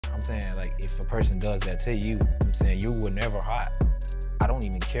I'm saying, like, if a person does that to you, I'm saying you were never hot. I don't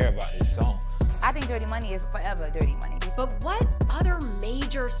even care about this song. I think Dirty Money is forever Dirty Money. But what other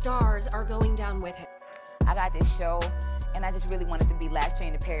major stars are going down with him? I got this show, and I just really wanted to be Last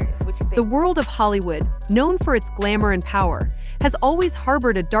Train to Paris. What you think? The world of Hollywood, known for its glamour and power, has always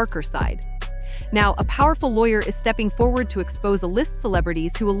harbored a darker side. Now, a powerful lawyer is stepping forward to expose a list of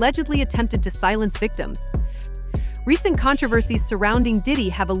celebrities who allegedly attempted to silence victims. Recent controversies surrounding Diddy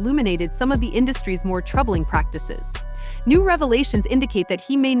have illuminated some of the industry's more troubling practices. New revelations indicate that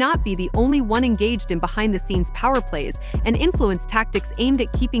he may not be the only one engaged in behind-the-scenes power plays and influence tactics aimed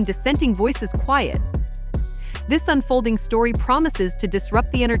at keeping dissenting voices quiet. This unfolding story promises to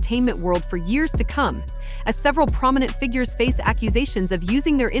disrupt the entertainment world for years to come, as several prominent figures face accusations of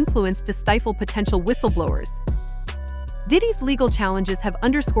using their influence to stifle potential whistleblowers. Diddy's legal challenges have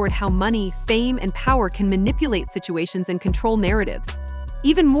underscored how money, fame, and power can manipulate situations and control narratives.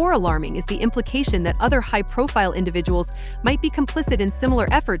 Even more alarming is the implication that other high-profile individuals might be complicit in similar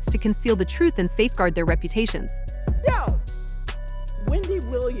efforts to conceal the truth and safeguard their reputations. Yo, Wendy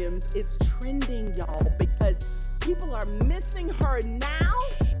Williams is trending, y'all, because people are missing her now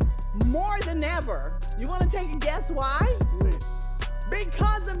more than ever. You want to take a guess why?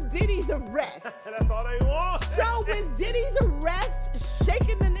 Because of Diddy's arrest. That's all they want. So with Diddy's arrest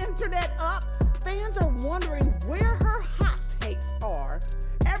shaking the internet up, fans are wondering where her hot takes are.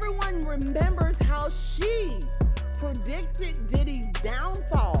 Everyone remembers how she predicted Diddy's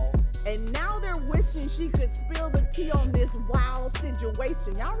downfall, and now they're wishing she could spill the tea on this wild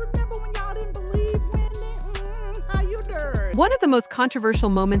situation. Y'all remember when y'all didn't believe Wendy? How you doing? One of the most controversial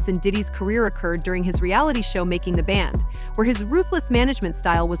moments in Diddy's career occurred during his reality show Making the Band, where his ruthless management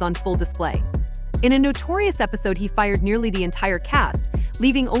style was on full display. In a notorious episode, he fired nearly the entire cast,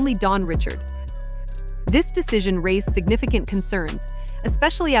 leaving only Dawn Richard. This decision raised significant concerns,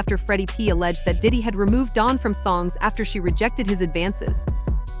 especially after Freddie P alleged that Diddy had removed Dawn from songs after she rejected his advances.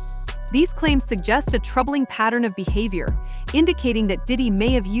 These claims suggest a troubling pattern of behavior, indicating that Diddy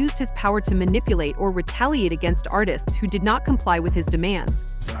may have used his power to manipulate or retaliate against artists who did not comply with his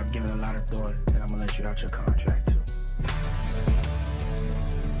demands. So I've given a lot of thought, and I'm gonna let you out your contract too.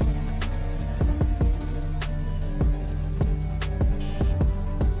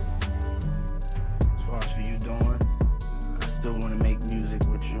 As far as for you, Dawn, I still want to make music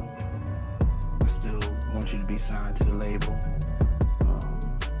with you. I still want you to be signed to the label.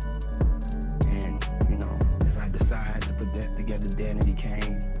 And, you know, if I decide to put that together, Danity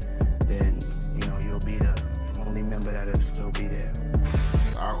Kane, then, you know, you'll be the only member that'll still be there.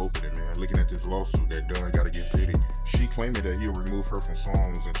 Eye-opening, man. Looking at this lawsuit that Dunn got against Diddy. She claiming that he'll remove her from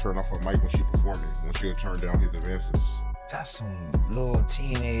songs and turn off her mic when she performing, when she'll turn down his advances. That's some little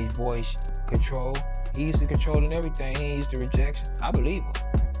teenage boy control. He used to controlling everything. He used to rejection. I believe him.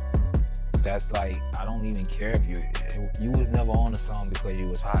 That's like, I don't even care if you was never on a song because you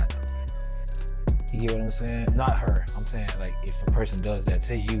was hot. You get what I'm saying? Not her. I'm saying, like, if a person does that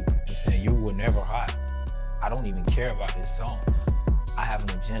to you, I'm saying you were never hot. I don't even care about this song. I have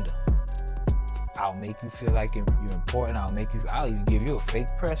an agenda. I'll make you feel like you're important. I'll even give you a fake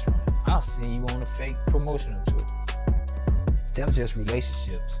press run. I'll send you on a fake promotional tour. Them just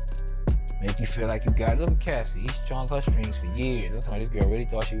relationships. Make you feel like you got it. Look at Cassie. He strung her strings for years. That's why this girl really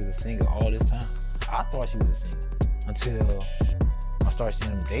thought she was a singer all this time. I thought she was a singer until I started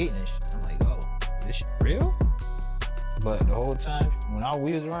seeing them dating and shit. I'm like, oh, this shit real? But the whole time, when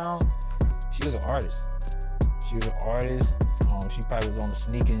we was around, she was an artist. She was an artist. She probably was on the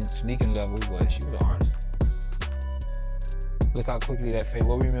sneaking level, but she was an artist. Look how quickly that fades.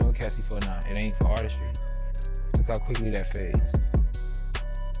 What we remember Cassie for now? It ain't for artistry. Look how quickly that fades.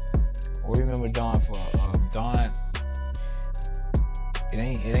 What we remember Dawn for? Dawn. It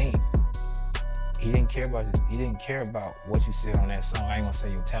ain't. He didn't care about this. He didn't care about what you said on that song. I ain't gonna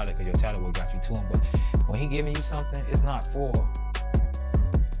say your talent, because your talent would got you to him. But when he giving you something, it's not for.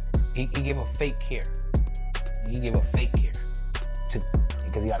 He give a fake care. He give a fake care.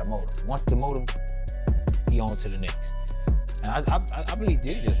 Because he got a motive. Once the motive, he on to the next. And I believe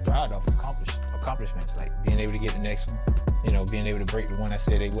Diddy just thrived off accomplishments, like being able to get the next one, you know, being able to break the one that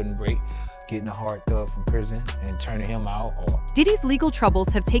said they wouldn't break, getting a hard thug from prison and turning him out. Diddy's legal troubles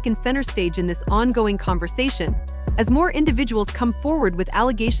have taken center stage in this ongoing conversation, as more individuals come forward with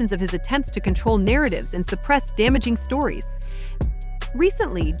allegations of his attempts to control narratives and suppress damaging stories.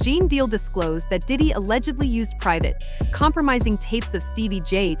 Recently, Gene Deal disclosed that Diddy allegedly used private, compromising tapes of Stevie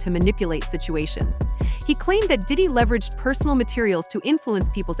J to manipulate situations. He claimed that Diddy leveraged personal materials to influence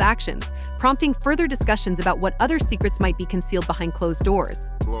people's actions, prompting further discussions about what other secrets might be concealed behind closed doors.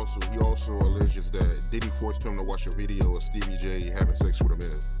 Lawsuit, he also alleges that Diddy forced him to watch a video of Stevie J having sex with a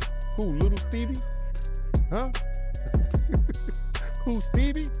man. Who, Little Stevie? Huh? Who,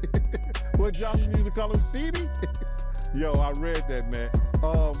 Stevie? What Johnson used to call him, Stevie? Yo, I read that, man.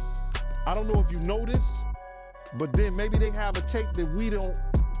 I don't know if you know this, but then maybe they have a tape that we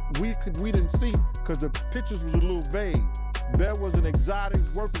didn't see because the pictures was a little vague. There was an exotic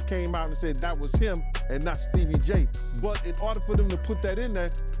worker came out and said that was him and not Stevie J. But in order for them to put that in there,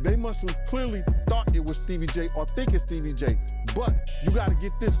 they must have clearly thought it was Stevie J or think it's Stevie J. But you got to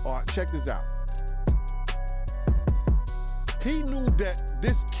get this, Art. Check this out. He knew that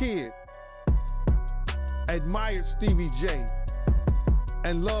this kid admired Stevie J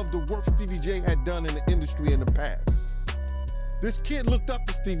and loved the work Stevie J had done in the industry in the past. This kid looked up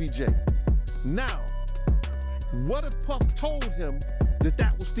to Stevie J. Now, what if Puff told him that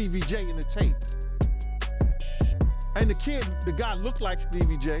that was Stevie J in the tape? And the guy looked like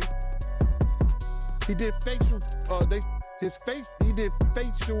Stevie J. He did facial, his face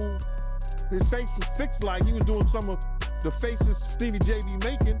was fixed like he was doing some of the faces Stevie J be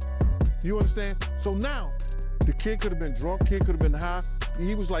making. You understand? So now, the kid could have been drunk, kid could have been high.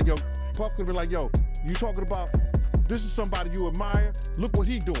 He was like, yo, Puff could have been like, yo, you talking about, this is somebody you admire? Look what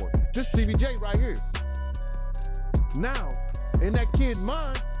he doing. This Stevie J right here. Now, in that kid's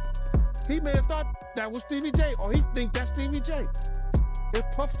mind, he may have thought that was Stevie J, or he think that's Stevie J. If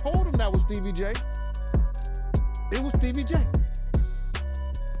Puff told him that was Stevie J, it was Stevie J.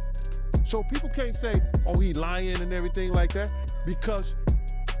 So people can't say, oh, he lying and everything like that, because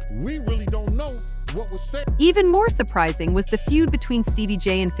we really don't know what was said. Even more surprising was the feud between Stevie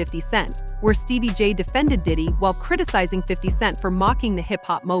J and 50 Cent, where Stevie J defended Diddy while criticizing 50 Cent for mocking the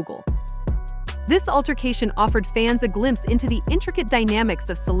hip-hop mogul. This altercation offered fans a glimpse into the intricate dynamics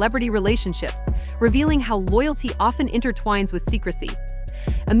of celebrity relationships, revealing how loyalty often intertwines with secrecy.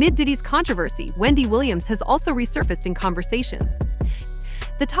 Amid Diddy's controversy, Wendy Williams has also resurfaced in conversations.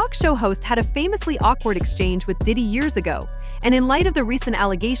 The talk show host had a famously awkward exchange with Diddy years ago, and in light of the recent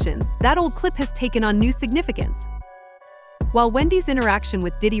allegations, that old clip has taken on new significance. While Wendy's interaction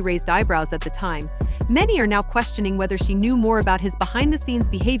with Diddy raised eyebrows at the time, many are now questioning whether she knew more about his behind-the-scenes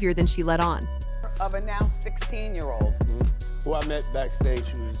behavior than she let on. Of a now 16-year-old. Who I met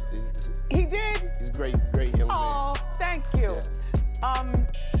backstage, He did? He's a great young man. Oh, thank you. Yeah.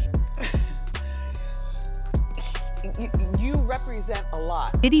 You represent a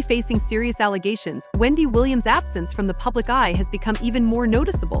lot. Diddy facing serious allegations, Wendy Williams' absence from the public eye has become even more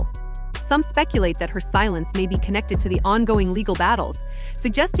noticeable. Some speculate that her silence may be connected to the ongoing legal battles,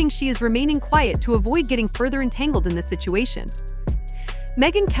 suggesting she is remaining quiet to avoid getting further entangled in this situation.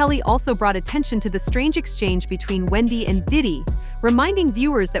 Megyn Kelly also brought attention to the strange exchange between Wendy and Diddy, reminding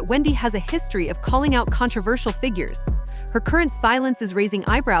viewers that Wendy has a history of calling out controversial figures. Her current silence is raising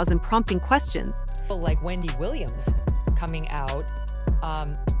eyebrows and prompting questions. Like Wendy Williams coming out,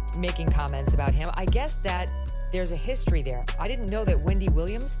 making comments about him. I guess that there's a history there. I didn't know that Wendy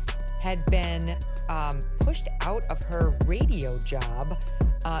Williams had been pushed out of her radio job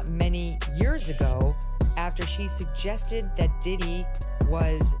many years ago after she suggested that Diddy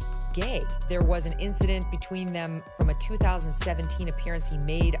was gay. There was an incident between them from a 2017 appearance he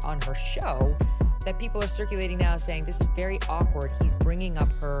made on her show that people are circulating now saying this is very awkward. He's bringing up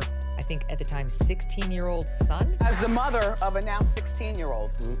her, I think at the time, 16-year-old son. As the mother of a now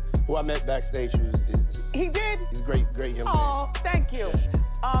 16-year-old. Who I met backstage, He did? He's a great young man. Oh, thank you.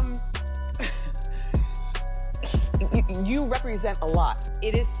 You represent a lot.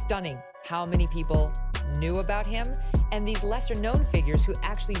 It is stunning how many people knew about him, and these lesser-known figures who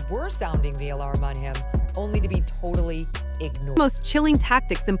actually were sounding the alarm on him, only to be totally ignored. The most chilling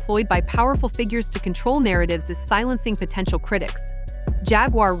tactics employed by powerful figures to control narratives is silencing potential critics.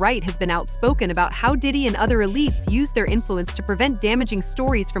 Jaguar Wright has been outspoken about how Diddy and other elites use their influence to prevent damaging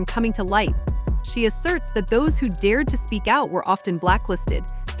stories from coming to light. She asserts that those who dared to speak out were often blacklisted,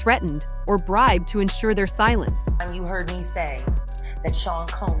 threatened, or bribed to ensure their silence. You heard me say that Sean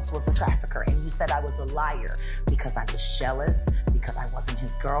Combs was a trafficker, and you said I was a liar because I was jealous, because I wasn't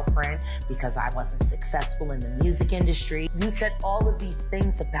his girlfriend, because I wasn't successful in the music industry. You said all of these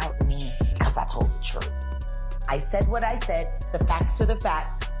things about me because I told the truth. I said what I said. The facts are the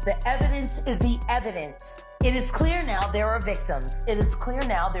facts. The evidence is the evidence. It is clear now there are victims. It is clear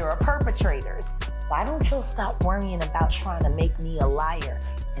now there are perpetrators. Why don't you stop worrying about trying to make me a liar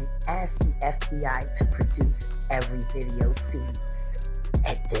and ask the FBI to produce every video seized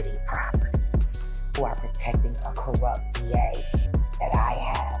at Diddy Properties, who are protecting a corrupt DA that I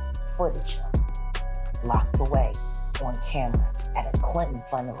have footage of, locked away on camera at a Clinton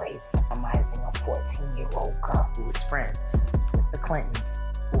fundraiser, compromising a 14-year-old girl who is friends with the Clintons,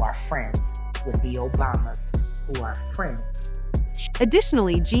 who are friends with the Obamas, who are friends with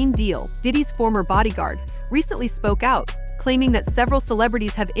Additionally, Gene Deal, Diddy's former bodyguard, recently spoke out, claiming that several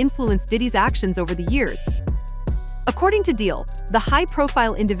celebrities have influenced Diddy's actions over the years. According to Deal, the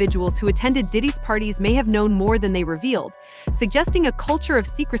high-profile individuals who attended Diddy's parties may have known more than they revealed, suggesting a culture of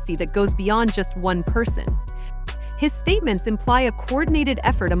secrecy that goes beyond just one person. His statements imply a coordinated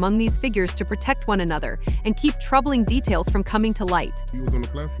effort among these figures to protect one another and keep troubling details from coming to light. He was on the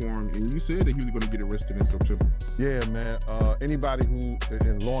platform, and you said that he was going to get arrested in September. Yeah, man. Anybody who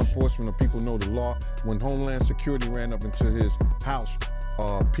in law enforcement or people know the law, when Homeland Security ran up into his house,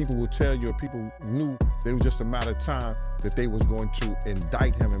 people will tell you, or people knew that it was just a matter of time that they was going to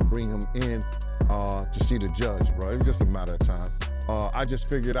indict him and bring him in to see the judge, bro. It was just a matter of time. I just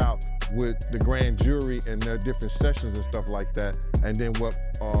figured out with the grand jury and their different sessions and stuff like that, and then what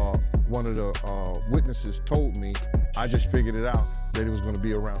one of the witnesses told me, I just figured it out that it was going to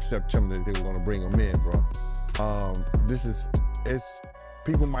be around September that they were going to bring him in, bro.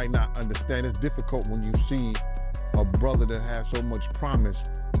 People might not understand. It's difficult when you see a brother that has so much promise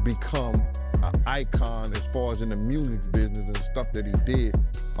become an icon as far as in the music business and stuff that he did,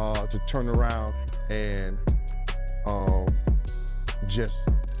 to turn around and just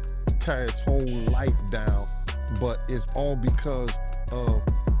tear his whole life down. But it's all because of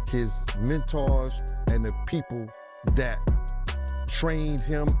his mentors and the people that trained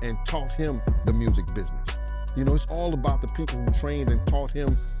him and taught him the music business. You know, it's all about the people who trained and taught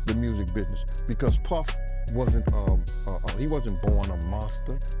him the music business, because Puff wasn't, he wasn't born a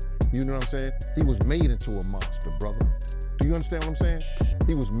monster. You know what I'm saying? He was made into a monster, brother. Do you understand what I'm saying?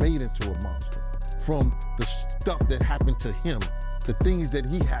 He was made into a monster from the stuff that happened to him, the things that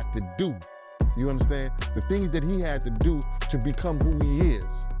he had to do. You understand? The things that he had to do to become who he is.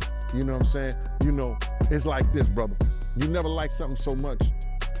 You know what I'm saying? You know, it's like this, brother. You never like something so much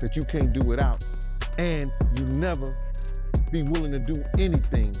that you can't do without, and you never be willing to do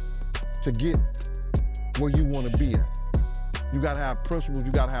anything to get where you want to be at. You gotta have principles,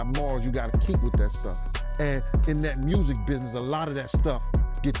 you gotta have morals, you gotta keep with that stuff. And in that music business, a lot of that stuff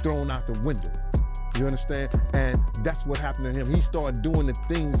get thrown out the window. You understand? And that's what happened to him. He started doing the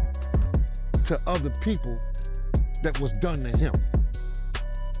things to other people that was done to him.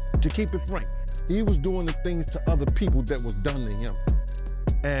 To keep it frank, he was doing the things to other people that was done to him.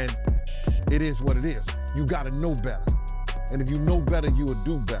 And it is what it is. You gotta know better. And if you know better, you will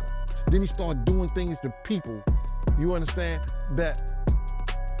do better. Then he started doing things to people, you understand, that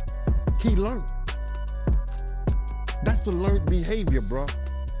he learned. That's a learned behavior, bro.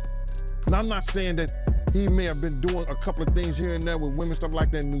 Now, I'm not saying that he may have been doing a couple of things here and there with women, stuff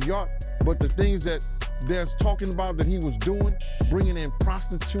like that in New York, but the things that they're talking about that he was doing, bringing in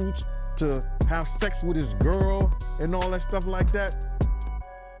prostitutes to have sex with his girl and all that stuff like that,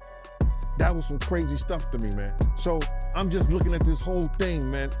 that was some crazy stuff to me, man. So I'm just looking at this whole thing,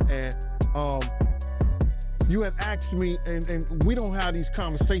 man, and you had asked me, and we don't have these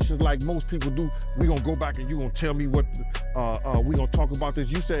conversations like most people do. We gonna go back and you gonna tell me what, we gonna talk about this.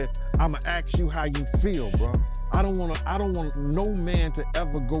 You said, I'ma ask you how you feel, bro. I don't want no man to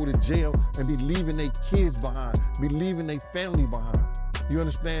ever go to jail and be leaving their kids behind, be leaving their family behind. You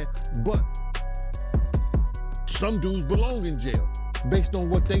understand? But some dudes belong in jail based on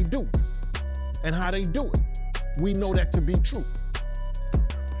what they do and how they do it. We know that to be true.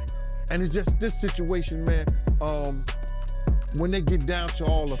 And it's just this situation, man, when they get down to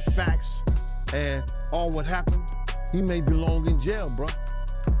all the facts and all what happened, he may belong in jail, bro.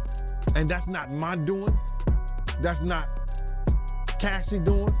 And that's not my doing. That's not Cassie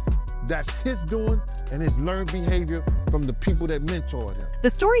doing. That's his doing and his learned behavior from the people that mentored him. The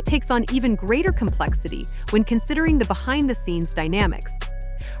story takes on even greater complexity when considering the behind-the-scenes dynamics.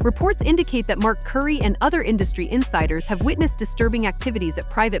 Reports indicate that Mark Curry and other industry insiders have witnessed disturbing activities at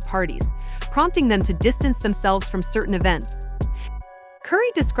private parties, prompting them to distance themselves from certain events.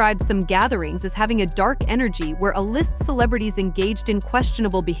 Curry described some gatherings as having a dark energy where A-list celebrities engaged in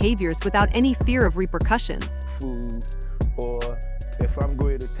questionable behaviors without any fear of repercussions. Food, or if I'm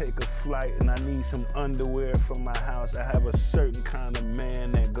going to take a flight and I need some underwear from my house, I have a certain kind of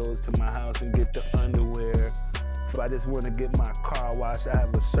man that goes to my house and get the underwear. If I just want to get my car washed, I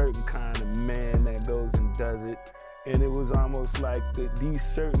have a certain kind of man that goes and does it. And it was almost like these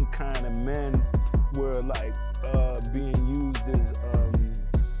certain kind of men were like being used as,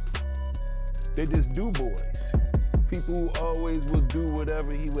 they just do boys. People who always will do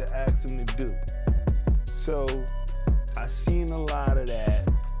whatever he would ask them to do. So I seen a lot of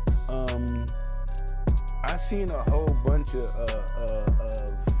that. I seen a whole bunch of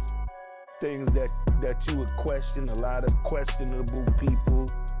things that you would question, a lot of questionable people.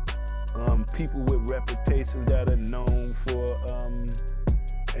 people with reputations that are known for,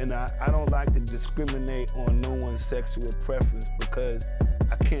 and I don't like to discriminate on no one's sexual preference, because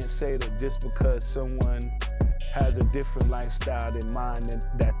I can't say that just because someone has a different lifestyle than mine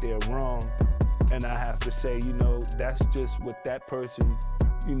that they're wrong. And I have to say, you know, that's just what that person,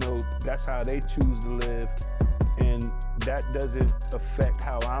 you know, that's how they choose to live. And that doesn't affect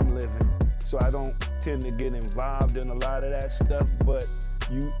how I'm living. So I don't tend to get involved in a lot of that stuff, but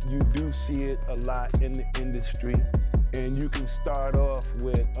you do see it a lot in the industry. And you can start off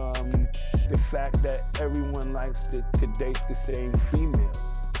with the fact that everyone likes to date the same female.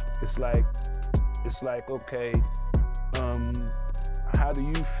 It's like, okay, how do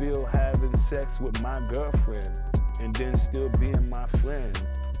you feel having sex with my girlfriend and then still being my friend?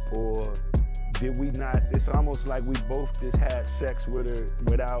 Or did we not, it's almost like we both just had sex with her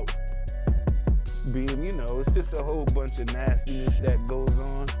without being, you know, it's just a whole bunch of nastiness that goes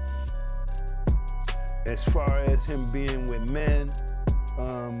on. As far as him being with men,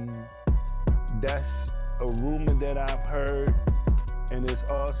 that's a rumor that I've heard. And it's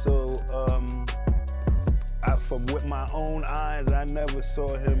also, from with my own eyes, I never saw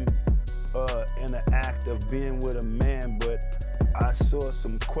him in an act of being with a man, but I saw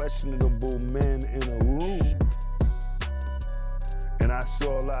some questionable men in a room. And I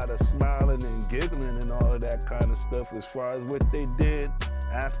saw a lot of smiling and giggling and all of that kind of stuff as far as what they did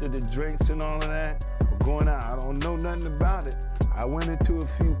after the drinks and all of that. Going out, I don't know nothing about it. I went into a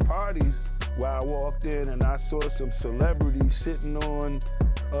few parties where I walked in and I saw some celebrities sitting on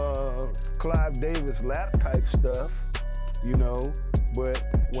Clive Davis lap type stuff, you know. But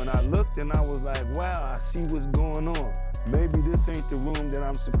when I looked and I was like, wow, I see what's going on. Maybe this ain't the room that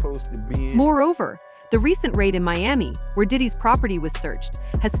I'm supposed to be in. Moreover, the recent raid in Miami, where Diddy's property was searched,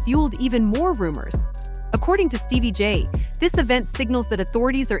 has fueled even more rumors. According to Stevie J, this event signals that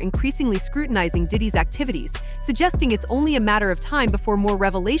authorities are increasingly scrutinizing Diddy's activities, suggesting it's only a matter of time before more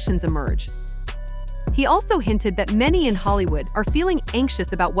revelations emerge. He also hinted that many in Hollywood are feeling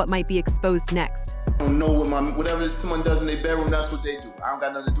anxious about what might be exposed next. I don't know whatever someone does in their bedroom, that's what they do. I don't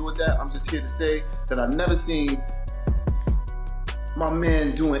got nothing to do with that. I'm just here to say that I've never seen my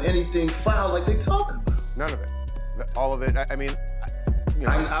man doing anything foul like they talking about. None of it. All of it. I mean, you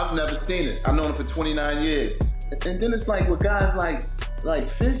know. I've never seen it. I've known him for 29 years. And then it's like with guys like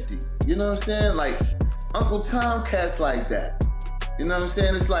 50, you know what I'm saying? Like Uncle Tom cats like that. You know what I'm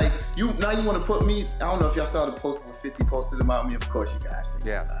saying? It's like, now you want to put me, I don't know if y'all saw the post when 50 posted about me. Of course you guys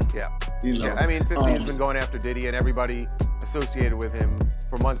see Yeah. You know? Yeah, I mean, 50 has been going after Diddy and everybody associated with him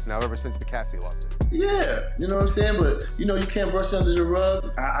for months now, ever since the Cassie lawsuit. Yeah, you know what I'm saying? But, you know, you can't brush under the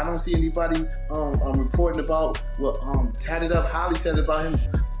rug. I don't see anybody reporting about what Tatted Up Holly said about him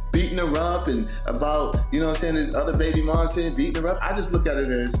beating her up and about, you know what I'm saying, his other baby mom said beating her up. I just look at it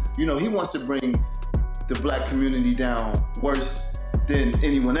as, you know, he wants to bring the black community down worse than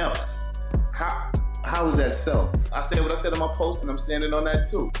anyone else. How is that so? I said what I said in my post, and I'm standing on that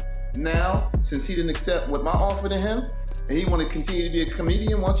too. Now, since he didn't accept what my offer to him, and he want to continue to be a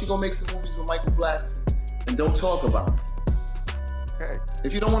comedian, why don't you go make some movies with Michael Blackson and don't talk about it? Okay.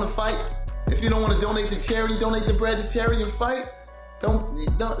 If you don't want to fight, if you don't want to donate to charity, donate the bread to charity and fight. Don't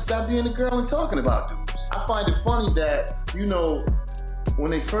stop being a girl and talking about dudes. I find it funny that, you know,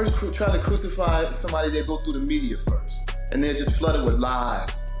 when they first try to crucify somebody, they go through the media first. And they're just flooded with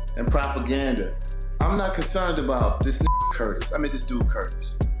lies and propaganda. I'm not concerned about this Curtis. I mean this dude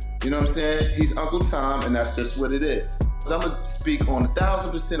Curtis. You know what I'm saying? He's Uncle Tom, and that's just what it is. So I'm gonna speak on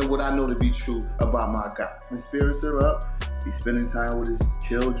 1,000% of what I know to be true about my guy. My spirits are up. He's spending time with his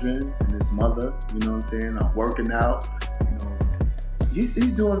children and his mother. You know what I'm saying? I'm working out. You know,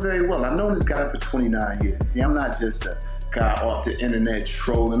 he's doing very well. I've known this guy for 29 years. See, I'm not just a guy off the internet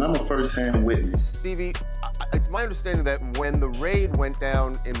trolling. I'm a first-hand witness. Stevie, it's my understanding that when the raid went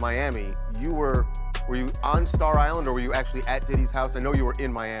down in Miami, were you on Star Island or were you actually at Diddy's house? I know you were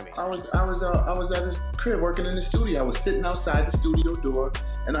in Miami. I was at his crib working in the studio. I was sitting outside the studio door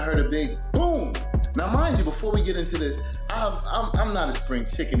and I heard a big boom. Now mind you, before we get into this, I'm not a spring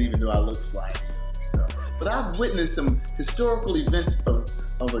chicken even though I look fly and stuff. But I've witnessed some historical events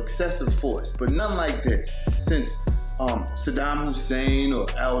of excessive force, but none like this since Saddam Hussein or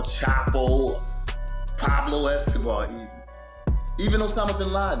El Chapo or Pablo Escobar even Osama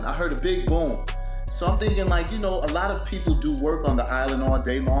bin Laden. I heard a big boom. So I'm thinking like, you know, a lot of people do work on the island all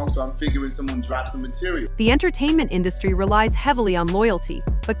day long, so I'm figuring someone dropped some material. The entertainment industry relies heavily on loyalty,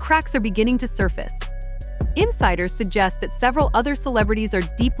 but cracks are beginning to surface. Insiders suggest that several other celebrities are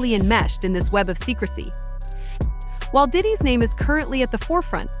deeply enmeshed in this web of secrecy. While Diddy's name is currently at the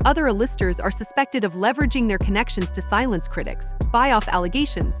forefront, other A-listers are suspected of leveraging their connections to silence critics, buy off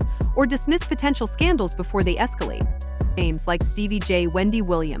allegations, or dismiss potential scandals before they escalate. Names like Stevie J, Wendy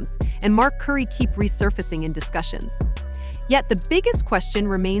Williams, and Mark Curry keep resurfacing in discussions. Yet the biggest question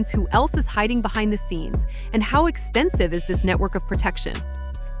remains who else is hiding behind the scenes, and how extensive is this network of protection?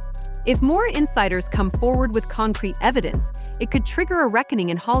 If more insiders come forward with concrete evidence, it could trigger a reckoning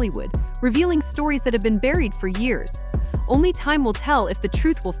in Hollywood, revealing stories that have been buried for years. Only time will tell if the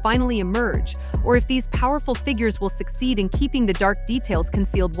truth will finally emerge, or if these powerful figures will succeed in keeping the dark details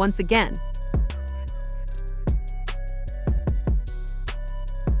concealed once again.